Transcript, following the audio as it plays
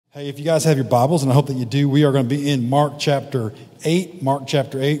Hey, if you guys have your Bibles, and I hope that you do, we are going to be in Mark chapter 8. Mark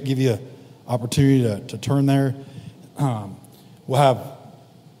chapter 8, give you an opportunity to turn there. We'll have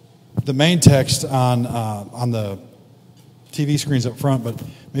the main text on the TV screens up front, but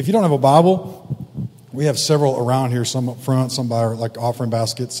if you don't have a Bible, we have several around here, some up front, some by like offering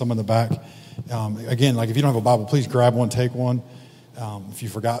baskets, some in the back. Again, like if you don't have a Bible, please grab one, take one. If you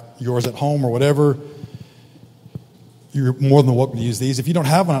forgot yours at home or whatever, you're more than welcome to use these. If you don't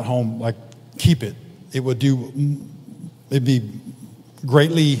have one at home, like keep it. It'd be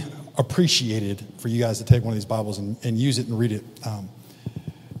greatly appreciated for you guys to take one of these Bibles and use it and read it.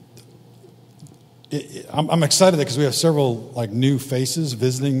 I'm excited because we have several like new faces,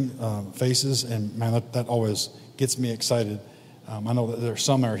 visiting faces, and man, that always gets me excited. I know that there's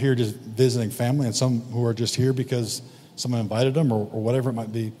some that are here just visiting family, and some who are just here because someone invited them or whatever it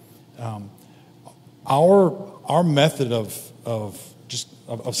might be. Our method of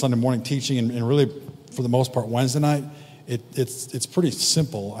Sunday morning teaching and really for the most part Wednesday night, it's pretty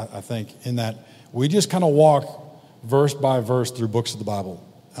simple, I think, in that we just kind of walk verse by verse through books of the Bible.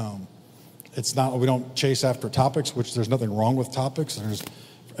 It's not, we don't chase after topics, which there's nothing wrong with topics. There's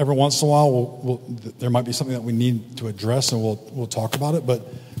every once in a while there might be something that we need to address, and we'll talk about it. But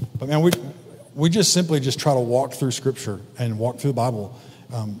man, we just simply try to walk through Scripture and walk through the Bible.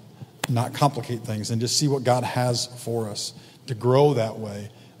 Not complicate things, and just see what God has for us to grow that way.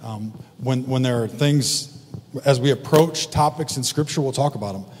 When there are things, as we approach topics in Scripture, we'll talk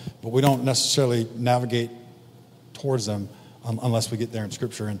about them, but we don't necessarily navigate towards them unless we get there in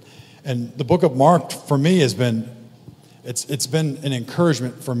Scripture. And the book of Mark, for me, has been, it's been an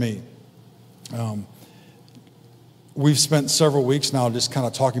encouragement for me. We've spent several weeks now just kind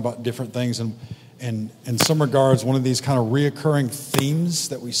of talking about different things, and in some regards, one of these kind of reoccurring themes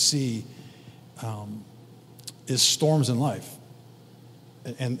that we see is storms in life.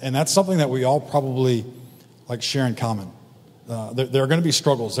 And that's something that we all probably like share in common. There are going to be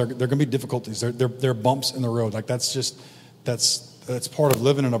struggles. There are going to be difficulties. There are bumps in the road. Like that's part of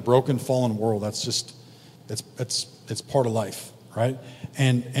living in a broken, fallen world. That's just, it's part of life, right?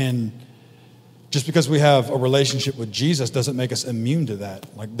 And just because we have a relationship with Jesus doesn't make us immune to that.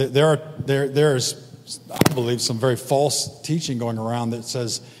 Like there's, I believe, some very false teaching going around that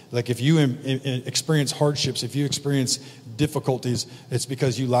says, like, if you experience hardships, if you experience difficulties, it's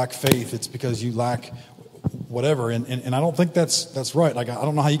because you lack faith. It's because you lack whatever. And I don't think that's right. Like, I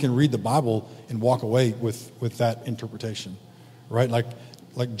don't know how you can read the Bible and walk away with that interpretation, right?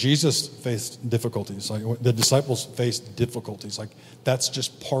 Like Jesus faced difficulties. Like the disciples faced difficulties. Like that's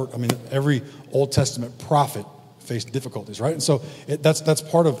just part. I mean, every Old Testament prophet faced difficulties, right? And so that's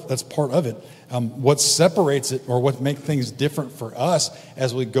part of it. What separates it, or what makes things different for us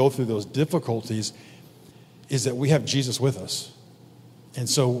as we go through those difficulties, is that we have Jesus with us. And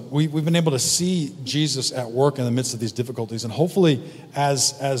so we've been able to see Jesus at work in the midst of these difficulties. And hopefully,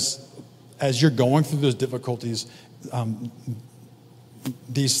 as you're going through those difficulties,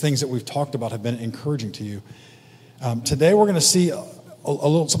 these things that we've talked about have been encouraging to you. Today we're going to see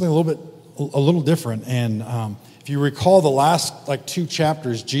something a little different. And if you recall, the last like 2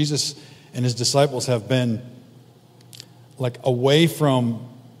 chapters, Jesus and his disciples have been like away from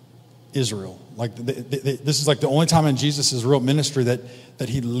Israel. Like this is like the only time in Jesus' real ministry that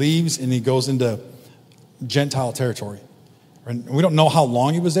he leaves and he goes into Gentile territory. And we don't know how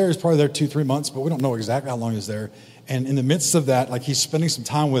long he was there. He was probably there 2-3 months, but we don't know exactly how long he was there. And in the midst of that, like he's spending some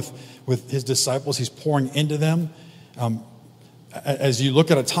time with his disciples. He's pouring into them. As you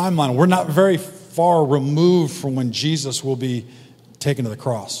look at a timeline, we're not very far removed from when Jesus will be taken to the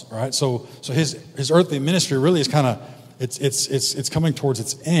cross, right? So his earthly ministry really is kind of it's coming towards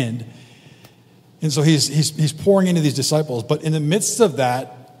its end. And so he's pouring into these disciples. But in the midst of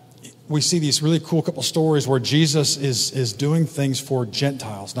that, we see these really cool couple stories where Jesus is doing things for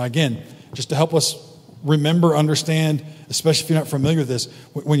Gentiles. Now, again, just to help us remember, understand, especially if you're not familiar with this,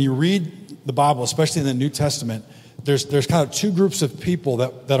 when you read the Bible, especially in the New Testament, there's kind of 2 groups of people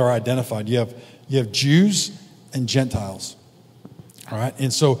that are identified. You have Jews and Gentiles. All right?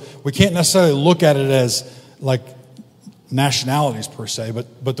 And so we can't necessarily look at it as like nationalities per se,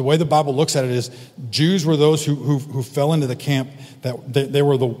 but the way the Bible looks at it is Jews were those who fell into the camp that they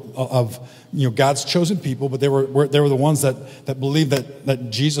were of God's chosen people, but they were the ones that believed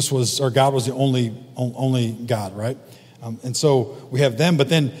that Jesus was, or God was the only God, right? And so we have them, but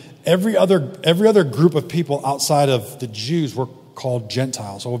then every other group of people outside of the Jews were called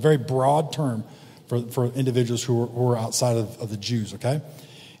Gentiles. So a very broad term for individuals who were outside of the Jews, okay?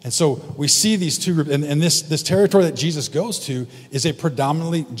 And so we see these 2 groups, and this territory that Jesus goes to is a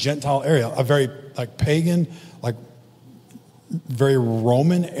predominantly Gentile area, a very like pagan, like very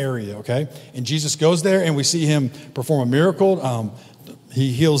Roman area, okay? And Jesus goes there, and we see him perform a miracle.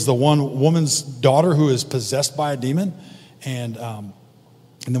 He heals the one woman's daughter who is possessed by a demon. And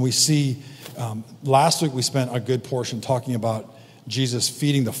then we see, last week we spent a good portion talking about Jesus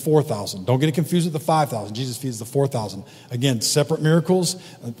feeding the 4,000. Don't get it confused with the 5,000. Jesus feeds the 4,000. Again, separate miracles.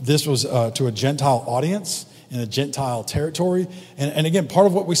 This was to a Gentile audience in a Gentile territory. And again, part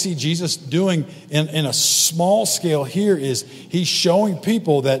of what we see Jesus doing in a small scale here is he's showing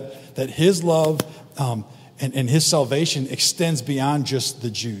people that his love and his salvation extends beyond just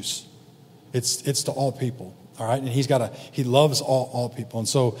the Jews. It's to all people, all right? And he loves all people. And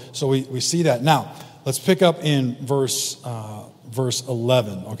so we see that. Now, let's pick up in verse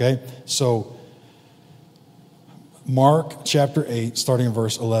 11, okay? So Mark chapter 8, starting in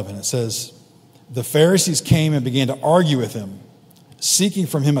verse 11, it says, "The Pharisees came and began to argue with him, seeking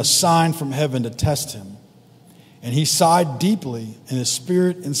from him a sign from heaven to test him. And he sighed deeply in his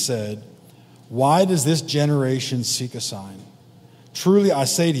spirit and said, 'Why does this generation seek a sign? Truly I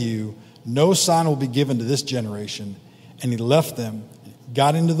say to you, no sign will be given to this generation.' And he left them,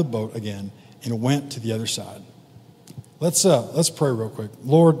 got into the boat again, and went to the other side." Let's pray real quick.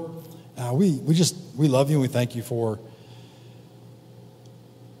 Lord, we love you and we thank you for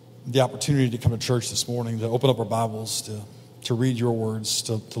the opportunity to come to church this morning, to open up our Bibles, to read your words,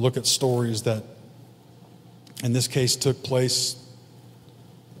 to look at stories that, in this case, took place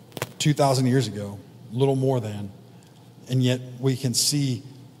 2,000 years ago, a little more than, and yet we can see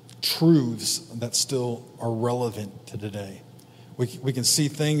truths that still are relevant to today. We can see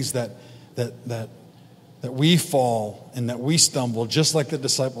things that we fall and that we stumble, just like the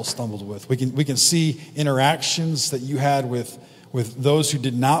disciples stumbled with. We can see interactions that you had with those who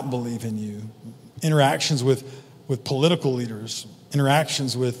did not believe in you, interactions with political leaders,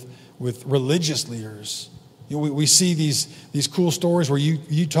 interactions with religious leaders. You know, we see these cool stories where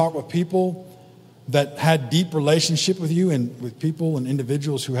you talk with people that had deep relationship with you and with people and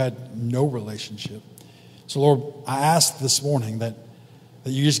individuals who had no relationship. So Lord, I ask this morning that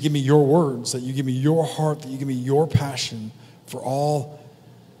you just give me your words, that you give me your heart, that you give me your passion for all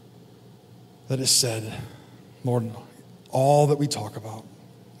that is said. Lord, all that we talk about,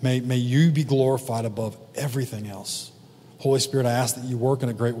 may you be glorified above everything else. Holy Spirit, I ask that you work in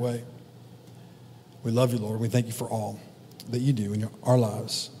a great way. We love you, Lord. We thank you for all that you do in our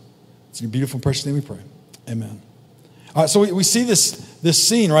lives. It's in your beautiful and precious name we pray. Amen. All right, so we see this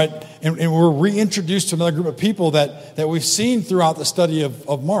scene, right? And we're reintroduced to another group of people that we've seen throughout the study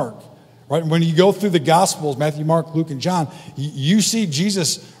of Mark, right? When you go through the Gospels, Matthew, Mark, Luke, and John, you see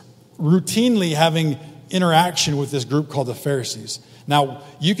Jesus routinely having interaction with this group called the Pharisees. Now,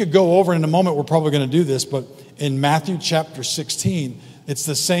 you could go over in a moment, we're probably going to do this, but in Matthew chapter 16, it's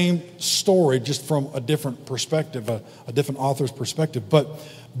the same story, just from a different perspective, a different author's perspective.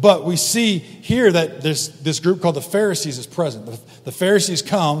 But we see here that this group called the Pharisees is present. The Pharisees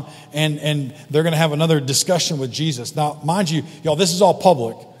come, and they're going to have another discussion with Jesus. Now, mind you, y'all, this is all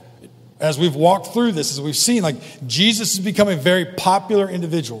public. As we've walked through this, as we've seen, like, Jesus has become a very popular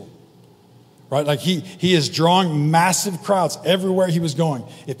individual. Right? Like he is drawing massive crowds everywhere he was going.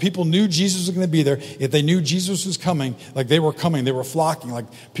 If people knew Jesus was going to be there, if they knew Jesus was coming, like, they were coming, they were flocking. Like,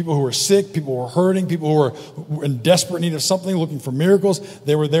 people who were sick, people who were hurting, people who were in desperate need of something, looking for miracles,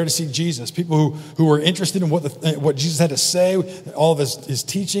 they were there to see Jesus. People who were interested in what Jesus had to say, all of his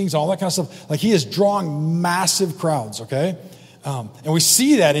teachings, all that kind of stuff. Like, he is drawing massive crowds, okay? And we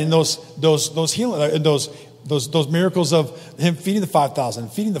see that in those healing, in those miracles of him feeding the 5,000,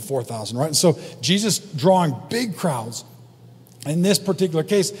 feeding the 4,000, right? And so Jesus drawing big crowds. In this particular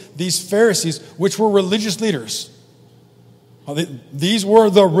case, these Pharisees, which were religious leaders, these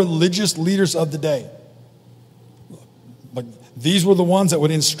were the religious leaders of the day. Like, these were the ones that would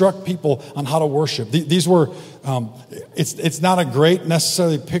instruct people on how to worship. These were, it's not a great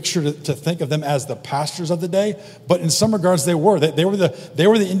necessarily picture to think of them as the pastors of the day, but in some regards they were. They were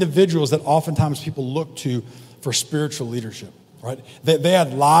the individuals that oftentimes people look to for spiritual leadership, right? They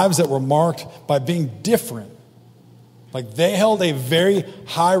had lives that were marked by being different. Like, they held a very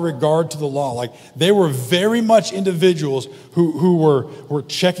high regard to the law. Like, they were very much individuals who were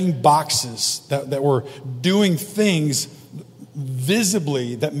checking boxes, that were doing things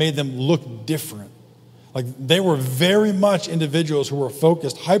visibly that made them look different. Like, they were very much individuals who were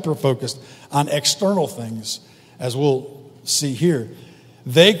focused, hyper-focused on external things, as we'll see here.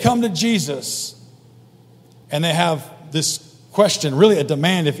 They come to Jesus, and they have this question, really a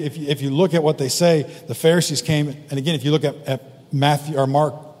demand. If you look at what they say, the Pharisees came, and again, if you look at Matthew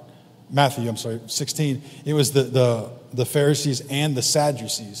 16, it was the Pharisees and the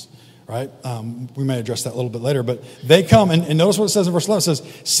Sadducees. right? We may address that a little bit later, but they come, and notice what it says in verse 11. It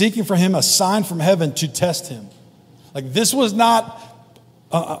says, seeking for him a sign from heaven to test him. Like, this was not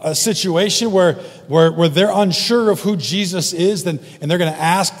a situation where they're unsure of who Jesus is, and they're going to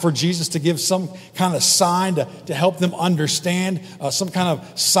ask for Jesus to give some kind of sign to help them understand, some kind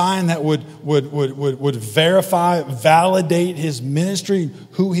of sign that would verify, validate his ministry,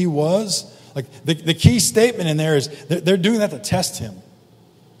 who he was. Like, the key statement in there is they're doing that to test him.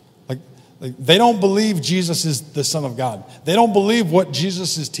 Like, they don't believe Jesus is the Son of God. They don't believe what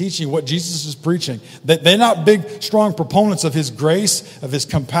Jesus is teaching, what Jesus is preaching. They're not big, strong proponents of his grace, of his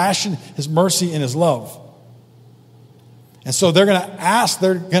compassion, his mercy, and his love. And so they're going to ask,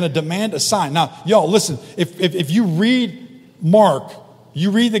 they're going to demand a sign. Now, y'all, listen, if you read Mark, you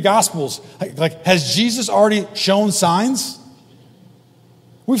read the Gospels, like has Jesus already shown signs?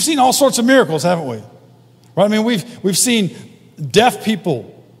 We've seen all sorts of miracles, haven't we? Right? I mean, we've seen deaf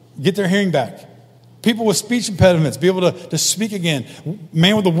people get their hearing back. People with speech impediments be able to speak again.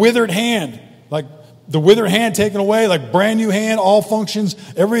 Man with a withered hand, like the withered hand taken away, like brand new hand, all functions,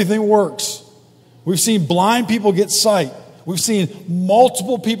 everything works. We've seen blind people get sight. We've seen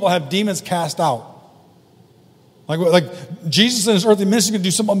multiple people have demons cast out. Like Jesus in his earthly ministry can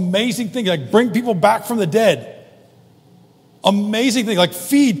do some amazing things, like bring people back from the dead. Amazing thing, like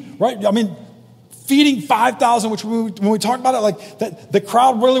feed, right? I mean, feeding 5,000, which when we talk about it, like that, the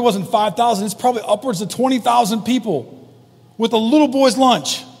crowd really wasn't 5,000. It's probably upwards of 20,000 people with a little boy's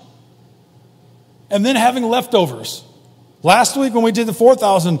lunch. And then having leftovers. Last week when we did the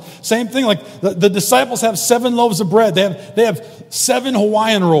 4,000, same thing. Like the disciples have 7 loaves of bread. They have 7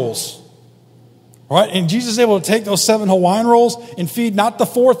 Hawaiian rolls. Right? And Jesus is able to take those 7 Hawaiian rolls and feed not the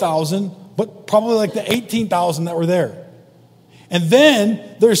 4,000, but probably like the 18,000 that were there. And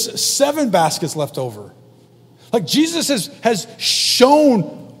then there's 7 baskets left over. Like Jesus has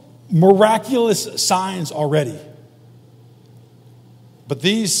shown miraculous signs already. But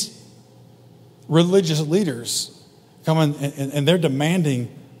these religious leaders come in and they're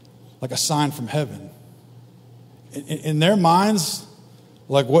demanding like a sign from heaven. In their minds,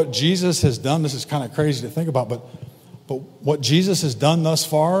 like what Jesus has done, this is kind of crazy to think about, but what Jesus has done thus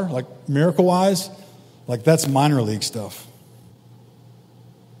far, like miracle-wise, like that's minor league stuff.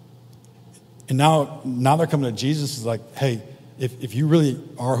 And now they're coming to Jesus is like, hey, if you really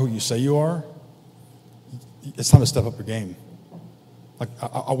are who you say you are, it's time to step up your game. Like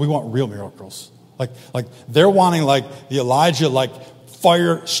we want real miracles. Like they're wanting like the Elijah, like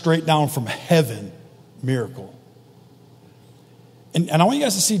fire straight down from heaven miracle. And I want you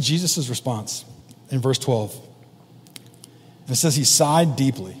guys to see Jesus' response in verse 12. And it says he sighed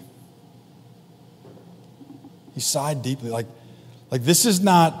deeply. He sighed deeply. Like this is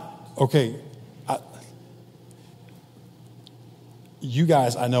not, okay, you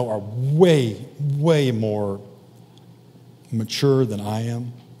guys, I know, are way, way more mature than I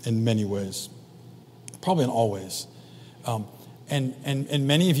am in many ways. Probably in all ways. And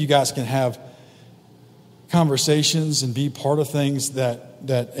many of you guys can have conversations and be part of things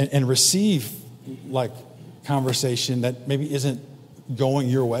and receive like conversation that maybe isn't going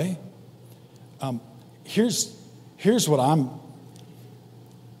your way. Here's what I'm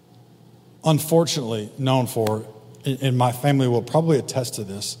unfortunately known for, and my family will probably attest to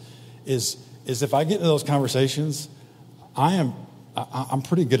this, is if I get into those conversations, I'm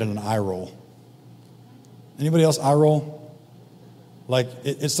pretty good at an eye roll. Anybody else eye roll? Like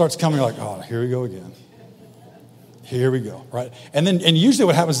it starts coming like, oh, here we go again. Here we go, right? And usually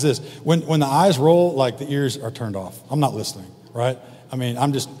what happens is this: when the eyes roll, like the ears are turned off. I'm not listening, right? I mean,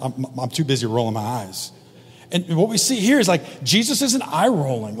 I'm too busy rolling my eyes. And what we see here is like Jesus isn't eye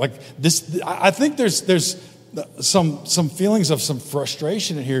rolling. Like this, I think there's some feelings of some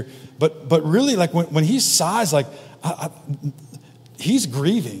frustration in here, but really like when he sighs, like he's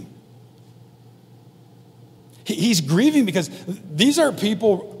grieving. He's grieving because these are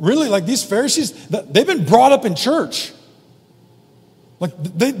people, really, like these Pharisees, they've been brought up in church. Like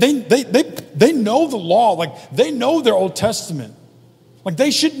they know the law, like they know their Old Testament. Like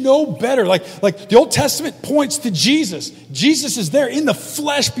they should know better. Like the Old Testament points to Jesus. Jesus is there in the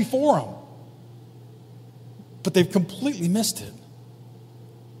flesh before them. But they've completely missed it.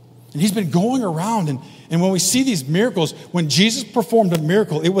 And he's been going around, and when we see these miracles, when Jesus performed a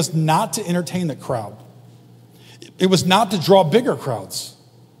miracle, it was not to entertain the crowd. It was not to draw bigger crowds.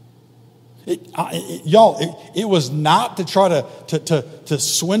 It was not to try to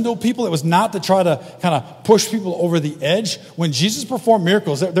swindle people. It was not to try to kind of push people over the edge. When Jesus performed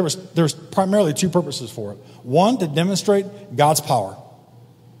miracles, there was primarily 2 purposes for it. One, to demonstrate God's power.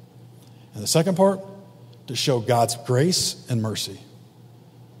 And the second part, to show God's grace and mercy.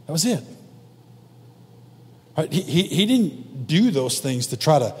 That was it. Right? He didn't do those things to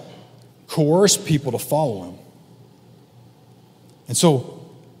try to coerce people to follow him. And so,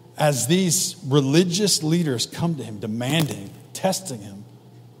 as these religious leaders come to him, demanding, testing him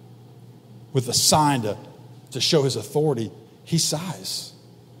with a sign to show his authority, he sighs.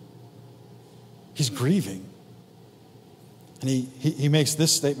 He's grieving. And he makes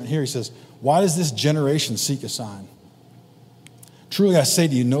this statement here. He says, "Why does this generation seek a sign? Truly I say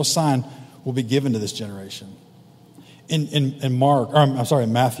to you, no sign will be given to this generation." In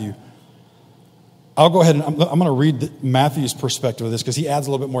Matthew, I'll go ahead and I'm going to read Matthew's perspective of this because he adds a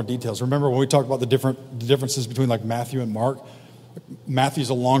little bit more details. Remember when we talked about the differences between like Matthew and Mark? Matthew's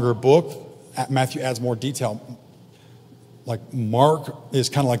a longer book. Matthew adds more detail. Like Mark is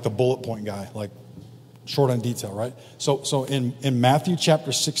kind of like the bullet point guy, like short on detail, right? So in Matthew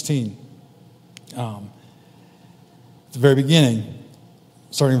chapter 16, at the very beginning,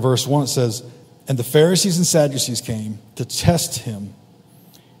 starting in verse 1, it says, "And the Pharisees and Sadducees came to test him,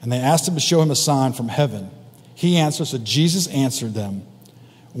 and they asked him to show him a sign from heaven. He answered," so Jesus answered them,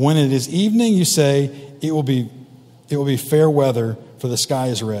 "When it is evening, you say, it will be fair weather, for the sky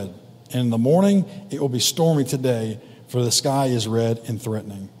is red. And in the morning, it will be stormy today, for the sky is red and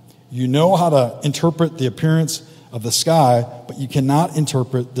threatening. You know how to interpret the appearance of the sky, but you cannot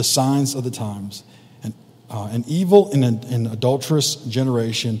interpret the signs of the times. An evil and adulterous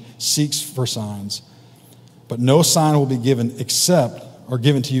generation seeks for signs, but no sign will be given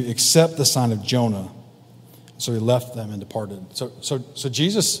to you except the sign of Jonah." So he left them and departed. So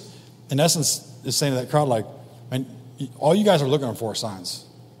Jesus, in essence, is saying to that crowd, like, "Man, all you guys are looking for are signs."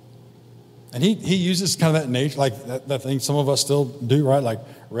 And he uses kind of that nature, like that thing some of us still do, right? Like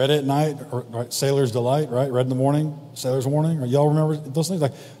red at night, or right, sailor's delight, right? Red in the morning, sailor's warning. Or y'all remember those things?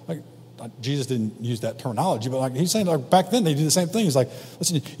 Like Jesus didn't use that terminology, but like he's saying, like back then they do the same thing. He's like,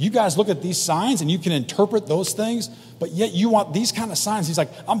 "Listen, you guys look at these signs and you can interpret those things, but yet you want these kind of signs." He's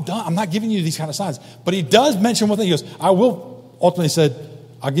like, "I'm done. I'm not giving you these kind of signs." But he does mention one thing. He goes, "I will," ultimately said,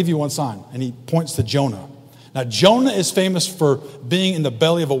 "I'll give you one sign." And he points to Jonah. Now, Jonah is famous for being in the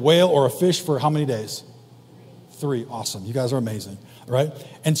belly of a whale or a fish for how many days? 3. Awesome. You guys are amazing, right?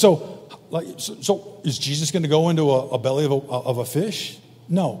 And so is Jesus going to go into a belly of a fish?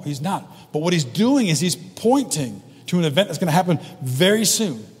 No, he's not. But what he's doing is he's pointing to an event that's going to happen very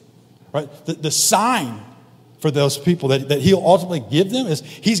soon, right? The sign for those people that he'll ultimately give them is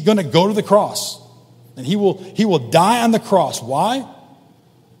he's going to go to the cross. And he will die on the cross. Why?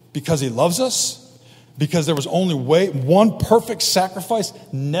 Because he loves us. Because there was only one perfect sacrifice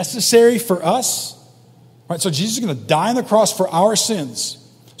necessary for us. Right? So Jesus is going to die on the cross for our sins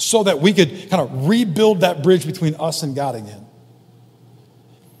so that we could kind of rebuild that bridge between us and God again.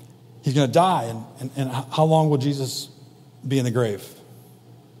 He's going to die. And how long will Jesus be in the grave?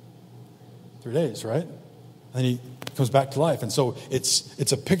 3 days, right? And he comes back to life. And so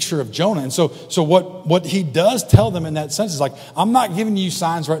it's a picture of Jonah. And so what he does tell them in that sense is like, "I'm not giving you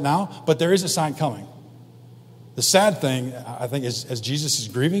signs right now, but there is a sign coming." The sad thing, I think, is as Jesus is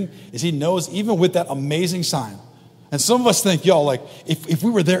grieving, is he knows even with that amazing sign. And some of us think, y'all, like, if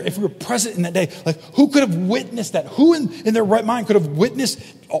we were there, if we were present in that day, like, who could have witnessed that? Who in their right mind could have witnessed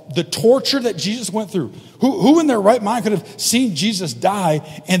the torture that Jesus went through? Who in their right mind could have seen Jesus die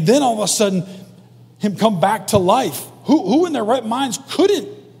and then all of a sudden him come back to life? Who in their right minds couldn't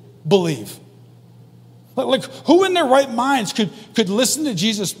believe? Like who in their right minds could listen to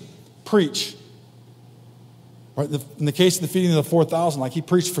Jesus preach? Right? In the case of the feeding of the 4,000, like he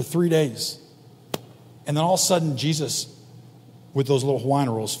preached for 3 days. And then all of a sudden, Jesus, with those little Hawaiian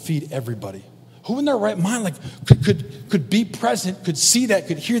rolls, feed everybody. Who in their right mind like could be present, could see that,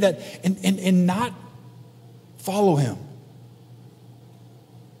 could hear that, and not follow him?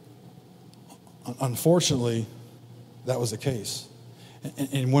 Unfortunately, that was the case.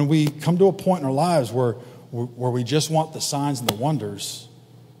 And when we come to a point in our lives where we just want the signs and the wonders,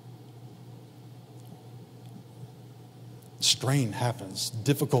 strain happens,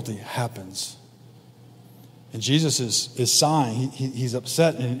 difficulty happens. And Jesus is sighing. He's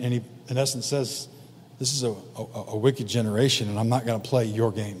upset, and he, in essence, says, "This is a wicked generation, and I'm not going to play your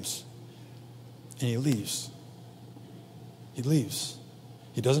games." And he leaves. He leaves.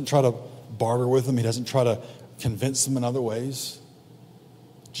 He doesn't try to barter with them. He doesn't try to convince them in other ways.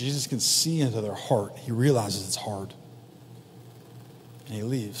 Jesus can see into their heart. He realizes it's hard. And he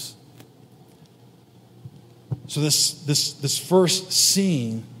leaves. So this first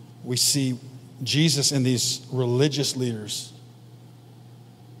scene, we see Jesus and these religious leaders.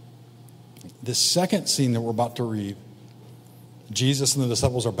 This second scene that we're about to read, Jesus and the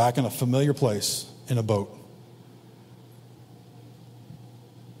disciples are back in a familiar place in a boat.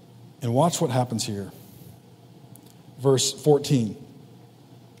 And watch what happens here. Verse 14.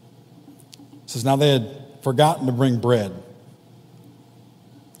 It says, now they had forgotten to bring bread.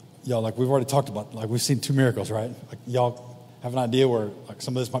 Y'all, like we've already talked about, like we've seen 2 miracles, right? Like y'all have an idea where like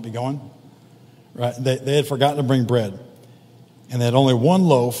some of this might be going? Right? They had forgotten to bring bread. And they had only 1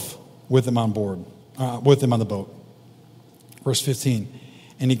 loaf with them on board, with them on the boat. Verse 15.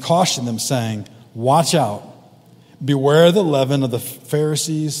 And he cautioned them, saying, watch out, beware the leaven of the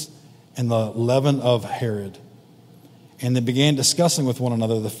Pharisees and the leaven of Herod. And they began discussing with one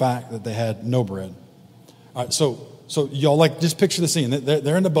another the fact that they had no bread. All right, so y'all like just picture the scene.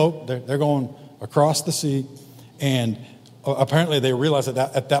 They're in the boat. They're going across the sea, and apparently they realize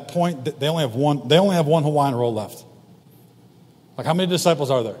that at that point they only have one Hawaiian roll left. Like how many disciples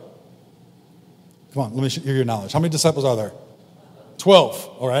are there? Come on, let me hear your knowledge. How many disciples are there?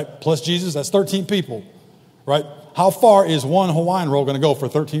 12. All right, plus Jesus, that's 13 people. Right? How far is 1 Hawaiian roll going to go for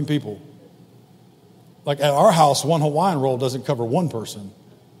 13 people? Like at our house, 1 Hawaiian roll doesn't cover 1 person,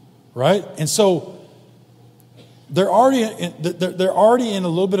 right? And so they're already in a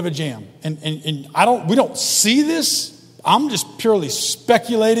little bit of a jam, and we don't see this. I'm just purely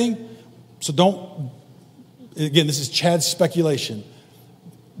speculating, so don't. Again, this is Chad's speculation,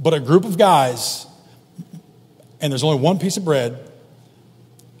 but a group of guys, and there's only 1 piece of bread,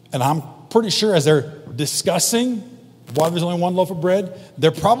 and I'm pretty sure as they're discussing why there's only 1 loaf of bread,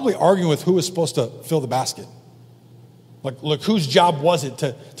 they're probably arguing with who is supposed to fill the basket. Like, look, whose job was it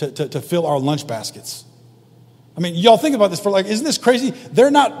to fill our lunch baskets? I mean, y'all think about this for like, isn't this crazy?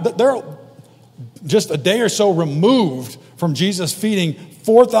 They're just a day or so removed from Jesus feeding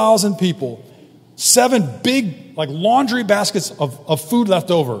 4,000 people, 7 big like laundry baskets of food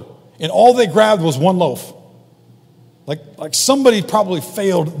left over, and all they grabbed was 1 loaf. Like somebody probably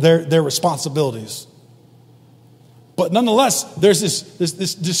failed their responsibilities. But nonetheless, there's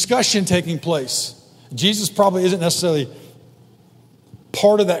this discussion taking place. Jesus probably isn't necessarily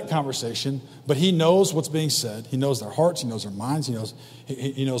part of that conversation, but he knows what's being said. He knows their hearts. He knows their minds. He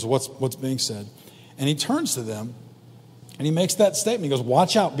knows what's being said. And he turns to them, and he makes that statement. He goes,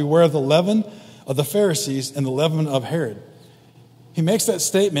 watch out, beware of the leaven of the Pharisees and the leaven of Herod. He makes that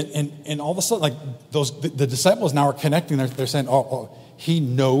statement, and all of a sudden, like the disciples now are connecting. They're saying, oh, he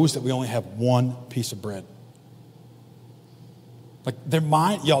knows that we only have 1 piece of bread. Like their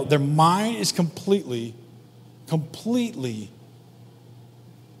mind is completely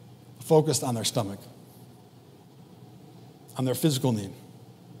focused on their stomach, on their physical need.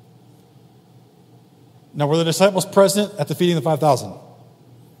 Now, were the disciples present at the feeding of the 5,000?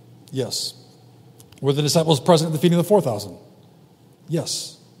 Yes. Were the disciples present at the feeding of the 4,000?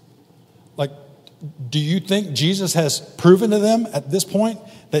 Yes. Like, do you think Jesus has proven to them at this point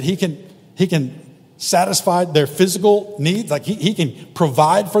that he can satisfy their physical needs? Like he can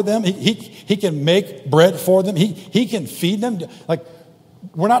provide for them. He can make bread for them. He can feed them. Like,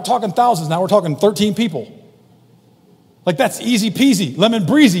 we're not talking thousands now. We're talking 13 people. Like, that's easy peasy, lemon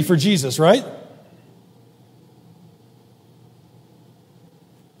breezy for Jesus, right?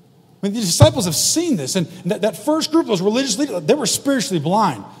 I mean, the disciples have seen this, and that first group, those religious leaders, they were spiritually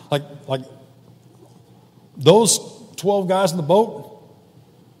blind. Like those 12 guys in the boat,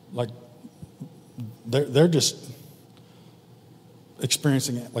 like they're just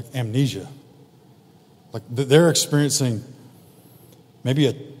experiencing like amnesia. Like they're experiencing maybe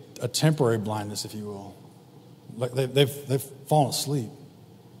a temporary blindness, if you will. Like they've fallen asleep.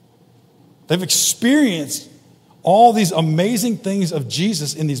 They've experienced all these amazing things of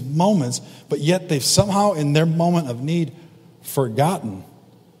Jesus in these moments, but yet they've somehow, in their moment of need, forgotten.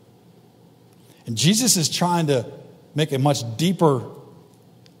 And Jesus is trying to make a much deeper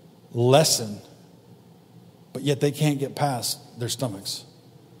lesson, but yet they can't get past their stomachs.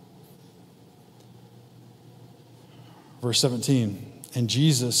 Verse 17, and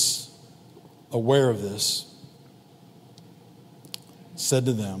Jesus, aware of this, said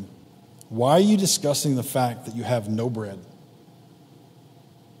to them, why are you discussing the fact that you have no bread?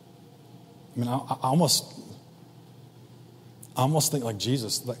 I mean, I almost think like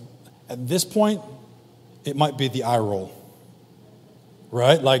Jesus. Like at this point, it might be the eye roll,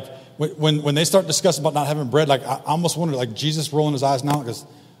 right? Like when they start discussing about not having bread, like I almost wonder, like Jesus rolling his eyes now because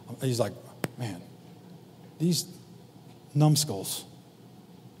he's like, man, these numbskulls.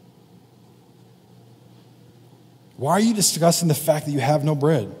 Why are you discussing the fact that you have no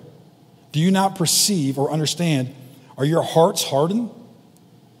bread? Do you not perceive or understand? Are your hearts hardened?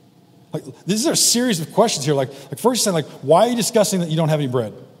 Like, these are a series of questions here. Like first you're saying, like, why are you discussing that you don't have any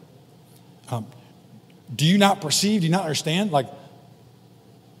bread? Do you not perceive? Do you not understand? Like,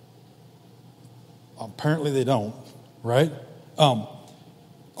 apparently they don't, right?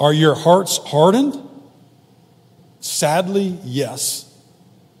 Are your hearts hardened? Sadly, yes.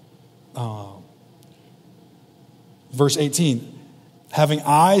 Verse 18, having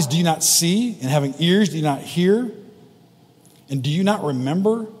eyes, do you not see? And having ears, do you not hear? And do you not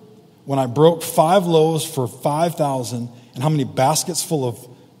remember when I broke 5 loaves for 5,000, and how many baskets full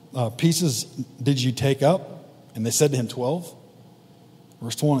of pieces did you take up? And they said to him, 12.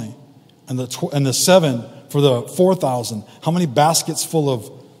 Verse 20, and the 7 for the 4,000, how many baskets full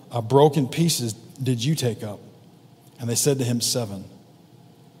of broken pieces did you take up? And they said to him, 7.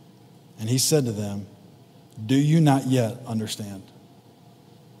 And he said to them, do you not yet understand?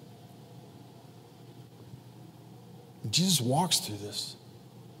 Jesus walks through this.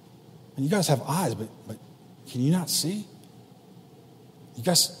 And you guys have eyes, but can you not see? You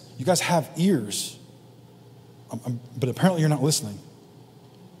guys have ears, but apparently you're not listening.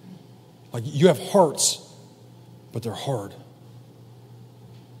 Like, you have hearts, but they're hard.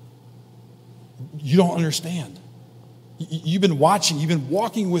 You don't understand. You've been watching, you've been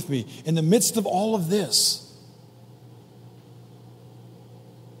walking with me in the midst of all of this.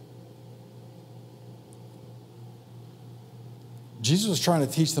 Jesus was trying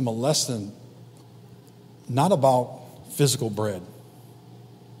to teach them a lesson, not about physical bread.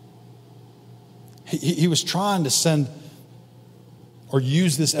 He was trying to send or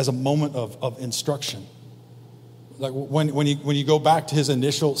use this as a moment of instruction. Like when you go back to his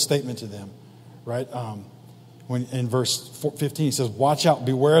initial statement to them, right? When in verse 15 he says, watch out,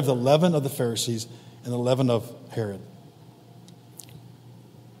 beware of the leaven of the Pharisees and the leaven of Herod.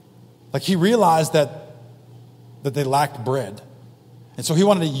 Like, he realized that they lacked bread. And so he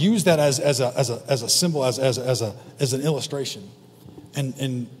wanted to use that as a symbol, as an illustration.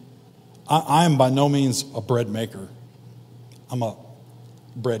 And I am by no means a bread maker. I'm a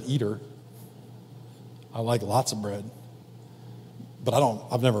bread eater. I like lots of bread. But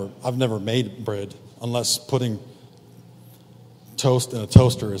I've never made bread unless putting toast in a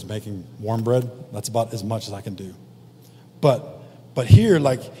toaster is making warm bread. That's about as much as I can do. But here,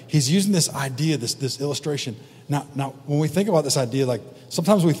 like, he's using this idea, this illustration. Now, when we think about this idea, like,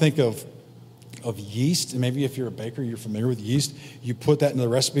 sometimes we think of yeast, and maybe if you're a baker, you're familiar with yeast. You put that in the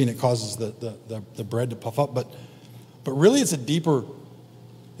recipe, and it causes the bread to puff up. But really, it's a deeper.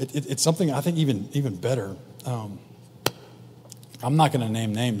 It's something I think even better. I'm not going to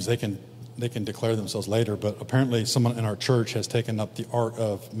name names. They can declare themselves later. But apparently, someone in our church has taken up the art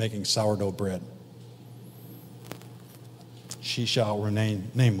of making sourdough bread. She shall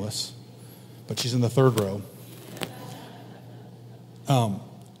remain nameless, but she's in the third row.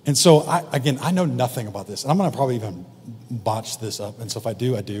 And so, I know nothing about this. And I'm going to probably even botch this up. And so if I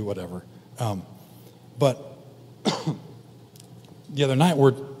do, whatever. But the other night,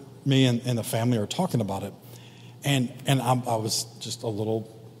 me and the family are talking about it. And I was just a little,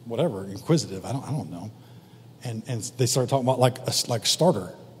 whatever, inquisitive. I don't know. And they started talking about like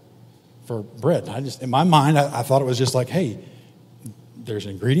starter for bread. And I just, in my mind, I thought it was just like, hey, there's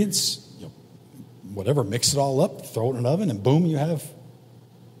ingredients, whatever, mix it all up, throw it in an oven, and boom, you have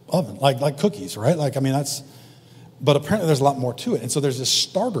oven, like cookies, right? Like, I mean, but apparently there's a lot more to it. And so there's this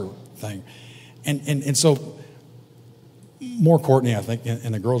starter thing. And so more Courtney, I think,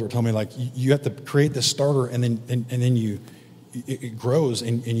 and the girls were telling me, like, you have to create this starter, and then it grows,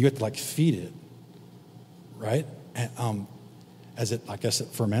 and you have to, like, feed it, right? And, as it, I guess, it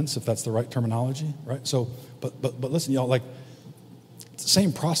ferments, if that's the right terminology, right? So, but listen, y'all, like, it's the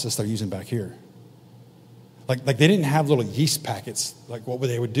same process they're using back here. Like they didn't have little yeast packets. Like, what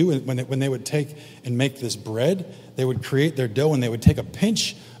they would do when they would take and make this bread, they would create their dough, and they would take a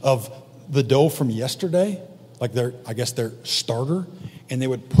pinch of the dough from yesterday, like their starter, and they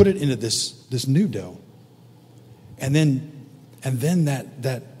would put it into this new dough. And then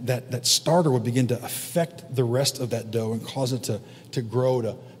that starter would begin to affect the rest of that dough and cause it to grow,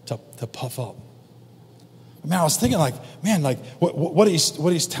 to puff up. Man, I was thinking, like, man, like what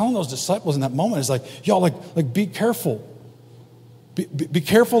he's telling those disciples in that moment is like, y'all, like be careful. Be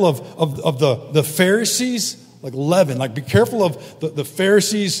careful of the Pharisees, like leaven. Like, be careful of the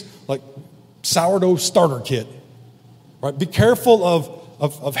Pharisees, like sourdough starter kit. Right? Be careful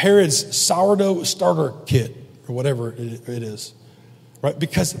of Herod's sourdough starter kit, or whatever it is. Right?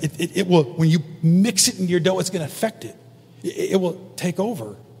 Because it will, when you mix it into your dough, it's going to affect it. It will take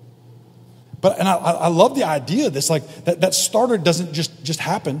over. And I love the idea of this, like that starter doesn't just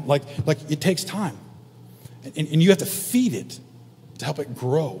happen. Like it takes time, and you have to feed it to help it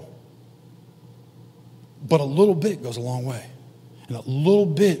grow. But a little bit goes a long way, and a little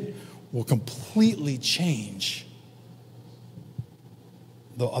bit will completely change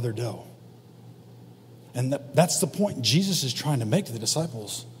the other dough. And that's the point Jesus is trying to make to the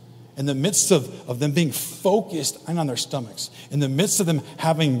disciples. In the midst of them being focused and on their stomachs, in the midst of them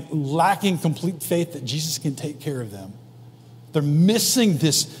lacking complete faith that Jesus can take care of them, they're missing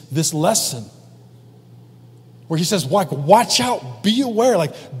this lesson where he says, watch out, be aware,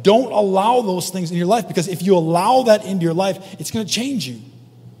 don't allow those things in your life, because if you allow that into your life, it's going to change you.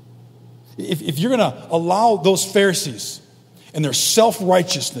 If you're going to allow those Pharisees and their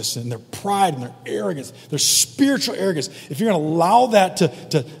self-righteousness and their pride and their arrogance, their spiritual arrogance, if you're going to allow that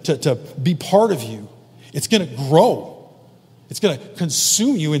to be part of you, it's going to grow. It's going to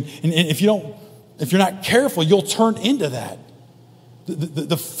consume you. And if you're not careful, you'll turn into that.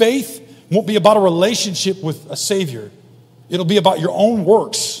 The faith won't be about a relationship with a Savior. It'll be about your own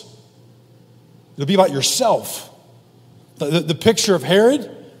works. It'll be about yourself. The picture of Herod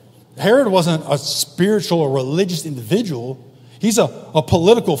wasn't a spiritual or religious individual. He's a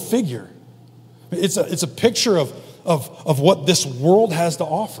political figure. It's a picture of what this world has to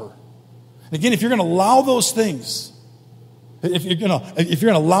offer. And again, if you're going to allow those things, if you're going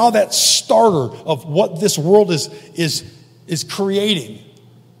to allow that starter of what this world is creating,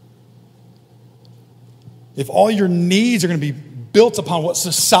 if all your needs are going to be built upon what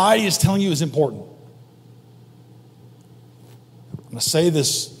society is telling you is important, I'm going to say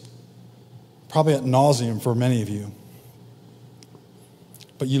this probably ad nauseum for many of you.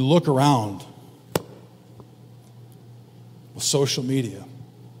 But you look around with social media.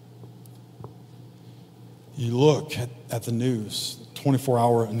 You look at the news,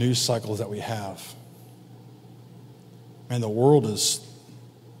 24-hour news cycles that we have. And the world is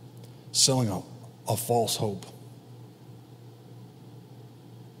selling a false hope.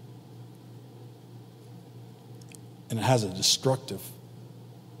 And it has a destructive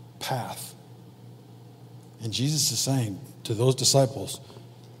path. And Jesus is saying to those disciples,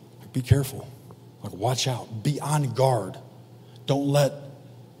 be careful. Watch out. Be on guard. Don't let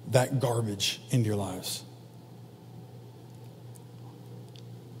that garbage into your lives.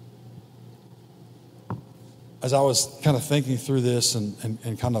 As I was kind of thinking through this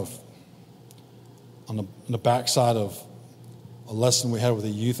and kind of on the backside of a lesson we had with the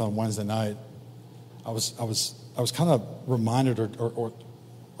youth on Wednesday night, I was kind of reminded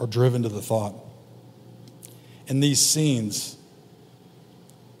or driven to the thought. In these scenes,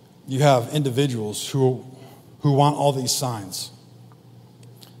 you have individuals who want all these signs.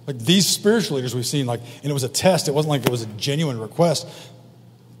 These spiritual leaders we've seen, and it was a test. It wasn't like it was a genuine request.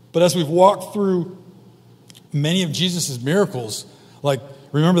 But as we've walked through many of Jesus' miracles,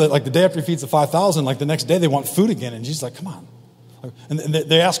 remember that the day after he feeds the 5,000, the next day they want food again. And Jesus is come on. And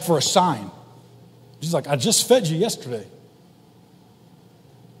they ask for a sign. Jesus is I just fed you yesterday.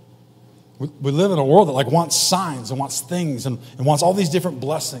 We live in a world that wants signs and wants things and wants all these different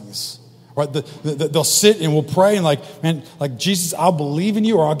blessings. Right? They'll sit and we'll pray and Jesus, I'll believe in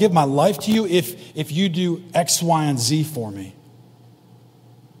you, or I'll give my life to you if you do X, Y, and Z for me.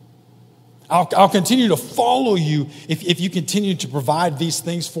 I'll continue to follow you if you continue to provide these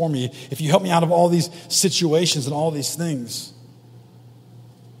things for me, if you help me out of all these situations and all these things.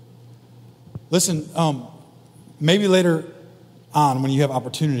 Listen, maybe later on when you have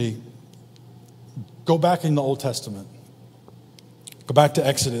opportunity, go back in the Old Testament. Go back to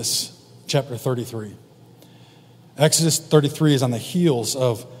Exodus chapter 33. Exodus 33 is on the heels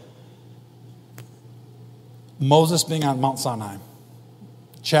of Moses being on Mount Sinai.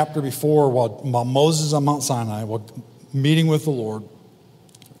 Chapter before, while Moses is on Mount Sinai, while meeting with the Lord,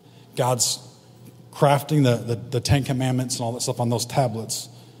 God's crafting the Ten Commandments and all that stuff on those tablets.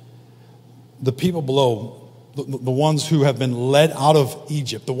 The people below, the ones who have been led out of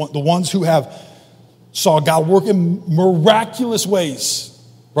Egypt, the ones who have saw God work in miraculous ways,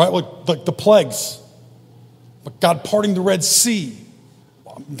 right? Like the plagues, but God parting the Red Sea,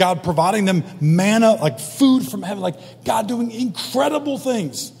 God providing them manna, like food from heaven, like God doing incredible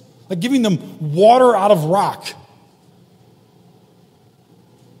things, like giving them water out of rock.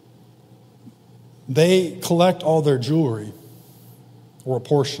 They collect all their jewelry, or a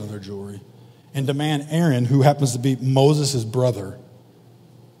portion of their jewelry, and demand Aaron, who happens to be Moses' brother,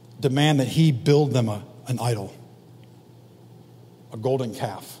 demand that he build them an idol, a golden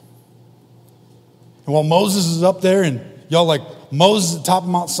calf. And while Moses is up there, and y'all like Moses at the top of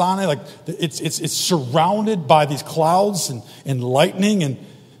Mount Sinai, like it's surrounded by these clouds and lightning, and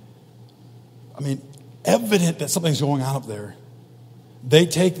I mean, evident that something's going on up there. They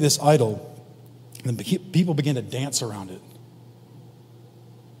take this idol, and people begin to dance around it.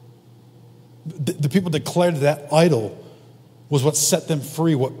 The people declared that idol was what set them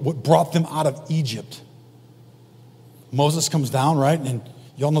free, what brought them out of Egypt. Moses comes down, right? And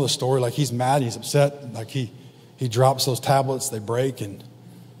y'all know the story. Like, he's mad, he's upset. Like, he drops those tablets, they break, and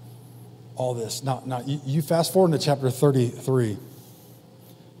all this. Now you fast forward into chapter 33.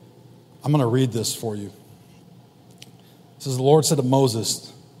 I'm going to read this for you. It says, the Lord said to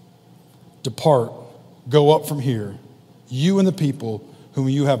Moses, depart, go up from here, you and the people whom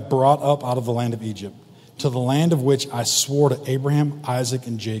you have brought up out of the land of Egypt, to the land of which I swore to Abraham, Isaac,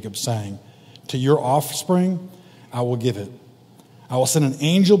 and Jacob, saying, to your offspring I will give it. I will send an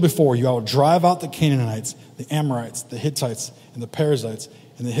angel before you. I will drive out the Canaanites, the Amorites, the Hittites, and the Perizzites,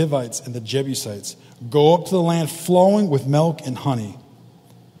 and the Hivites, and the Jebusites. Go up to the land flowing with milk and honey,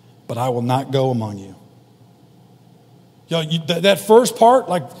 but I will not go among you. That first part,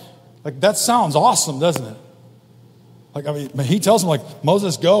 like that sounds awesome, doesn't it? Like, I mean, he tells him, like,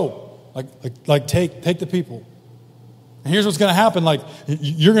 Moses, go. Like take the people. And here's what's going to happen. Like,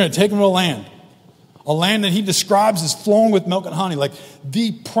 you're going to take them to a land that he describes as flowing with milk and honey, like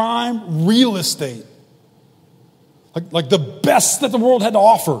the prime real estate, like the best that the world had to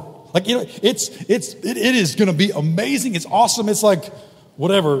offer. Like, you know, it is going to be amazing. It's awesome. It's like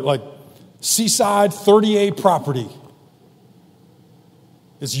whatever, like seaside 30A property.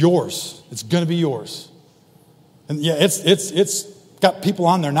 It's yours. It's going to be yours. And yeah, it's got people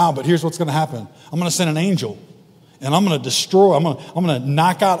on there now, but here's what's going to happen. I'm going to send an angel, and I'm going to destroy, I'm going to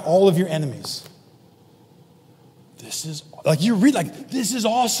knock out all of your enemies. This is, like, you read, like, this is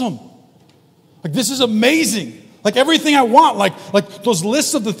awesome. Like, this is amazing. Like, everything I want, like those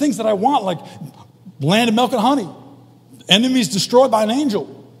lists of the things that I want, like land of milk and honey, enemies destroyed by an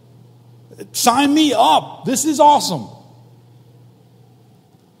angel. Sign me up. This is awesome.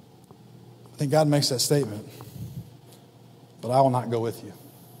 I think God makes that statement. But I will not go with you.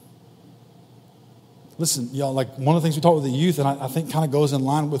 Listen, y'all, like, one of the things we talk with the youth, and I think kind of goes in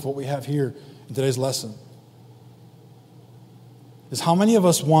line with what we have here in today's lesson, is how many of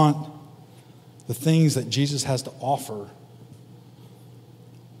us want the things that Jesus has to offer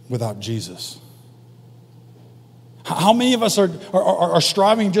without Jesus? How many of us are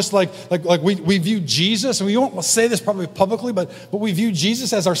striving just like we view Jesus, and we won't say this probably publicly, but we view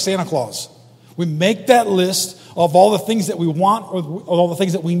Jesus as our Santa Claus. We make that list of all the things that we want or all the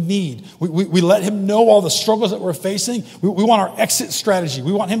things that we need. We let him know all the struggles that we're facing. We want our exit strategy.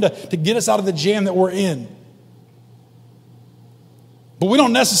 We want him to get us out of the jam that we're in. But we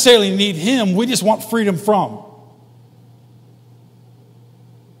don't necessarily need him. We just want freedom from.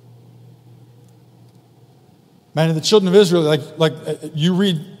 Man, the children of Israel, like you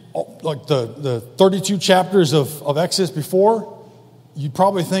read like the 32 chapters of Exodus before, you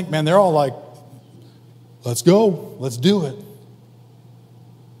probably think, man, they're all like, let's go, let's do it.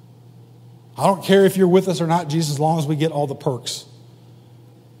 I don't care if you're with us or not, Jesus, as long as we get all the perks.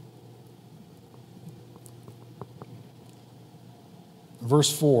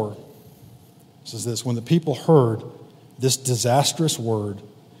 Verse 4 says this, when the people heard this disastrous word,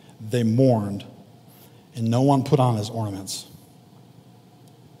 they mourned, and no one put on his ornaments.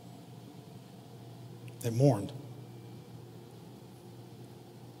 They mourned.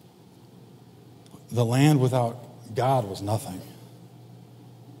 The land without God was nothing.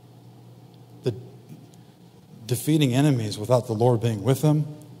 The defeating enemies without the Lord being with them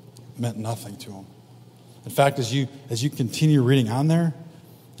meant nothing to them. In fact, as you continue reading on there,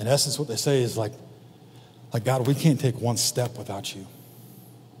 in essence what they say is like God, we can't take one step without you.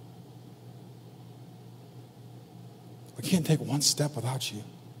 We can't take one step without you.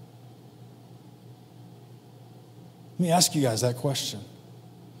 Let me ask you guys that question.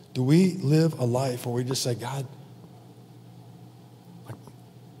 Do we live a life where we just say, God,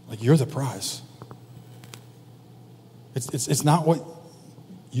 like you're the prize? It's not what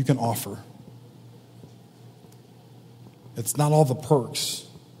you can offer. It's not all the perks.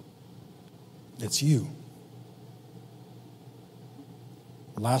 It's you.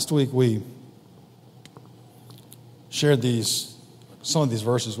 Last week we shared some of these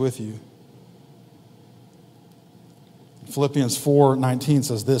verses with you. Philippians 4:19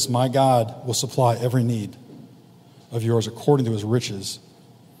 says this, my God will supply every need of yours according to his riches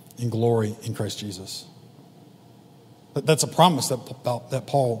in glory in Christ Jesus. That's a promise that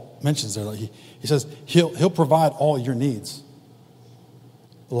Paul mentions there. He says he'll provide all your needs.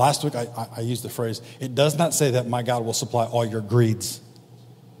 Last week I used the phrase, it does not say that my God will supply all your greeds.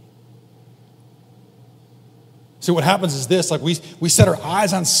 See, what happens is this, like we set our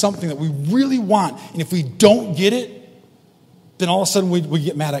eyes on something that we really want, and if we don't get it, then all of a sudden we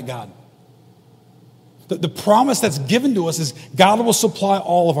get mad at God. The promise that's given to us is God will supply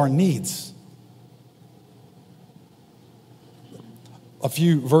all of our needs. A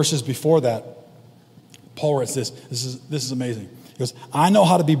few verses before that, Paul writes this. This is amazing. Because I know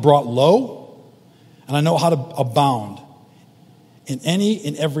how to be brought low, and I know how to abound in any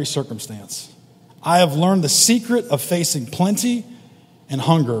and every circumstance. I have learned the secret of facing plenty and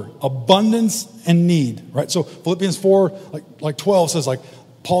hunger, abundance and need. Right? So Philippians 4, like 12 says, like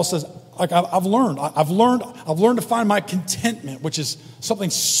Paul says, like I've learned to find my contentment, which is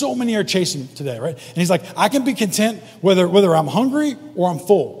something so many are chasing today, right? And he's like, I can be content whether I'm hungry or I'm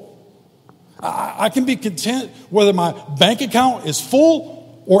full. I can be content whether my bank account is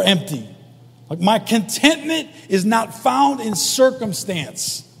full or empty. Like my contentment is not found in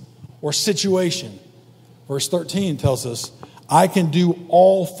circumstance or situation. Verse 13 tells us, I can do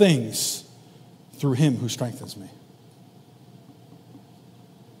all things through him who strengthens me.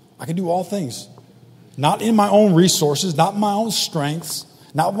 I can do all things, not in my own resources, not in my own strengths,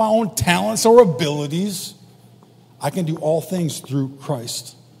 not my own talents or abilities. I can do all things through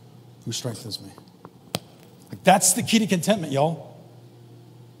Christ who strengthens me. Like that's the key to contentment, y'all.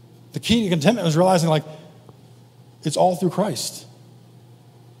 The key to contentment is realizing like it's all through Christ.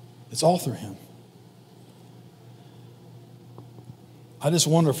 It's all through him. I just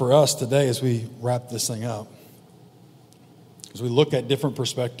wonder for us today as we wrap this thing up, as we look at different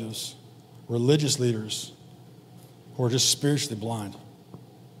perspectives, religious leaders who are just spiritually blind,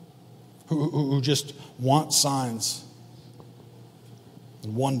 who just want signs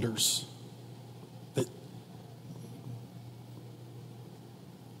and wonders,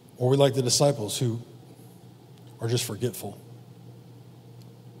 or we like the disciples who are just forgetful.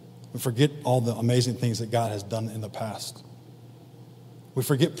 We forget all the amazing things that God has done in the past. We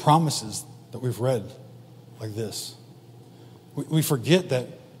forget promises that we've read like this. We forget that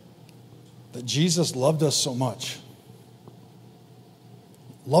Jesus loved us so much.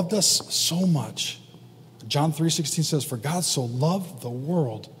 Loved us so much. John 3:16 says, for God so loved the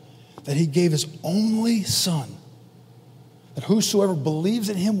world that he gave his only son, that whosoever believes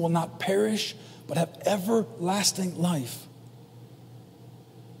in him will not perish, but have everlasting life.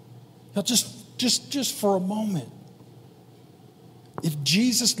 Now just for a moment, if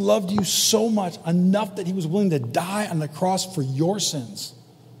Jesus loved you so much, enough that he was willing to die on the cross for your sins,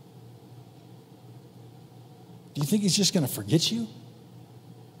 do you think he's just going to forget you?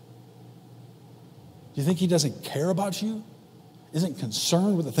 Do you think he doesn't care about you? Isn't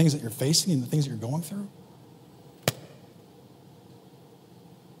concerned with the things that you're facing and the things that you're going through?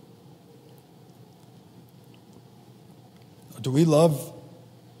 Do we love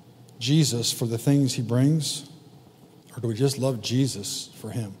Jesus for the things he brings? Or do we just love Jesus for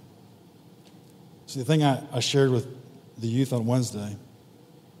him? See, the thing I shared with the youth on Wednesday,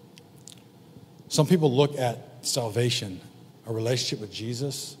 some people look at salvation, a relationship with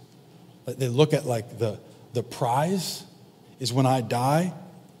Jesus, they look at like the prize is when I die,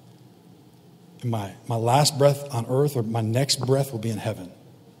 and my last breath on earth or my next breath will be in heaven.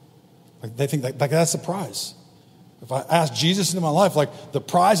 Like they think like that's the prize. If I ask Jesus into my life, like the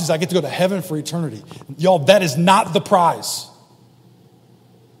prize is I get to go to heaven for eternity. Y'all, that is not the prize.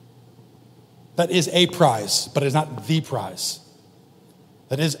 That is a prize, but it's not the prize.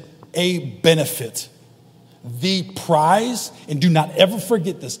 That is a benefit. The prize, and do not ever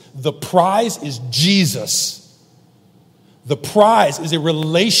forget this, the prize is Jesus. The prize is a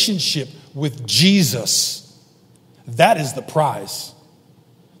relationship with Jesus. That is the prize.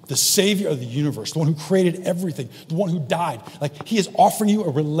 The Savior of the universe, the one who created everything, the one who died. Like he is offering you a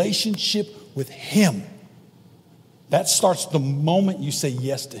relationship with him. That starts the moment you say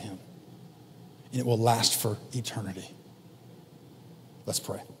yes to him. And it will last for eternity. Let's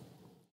pray.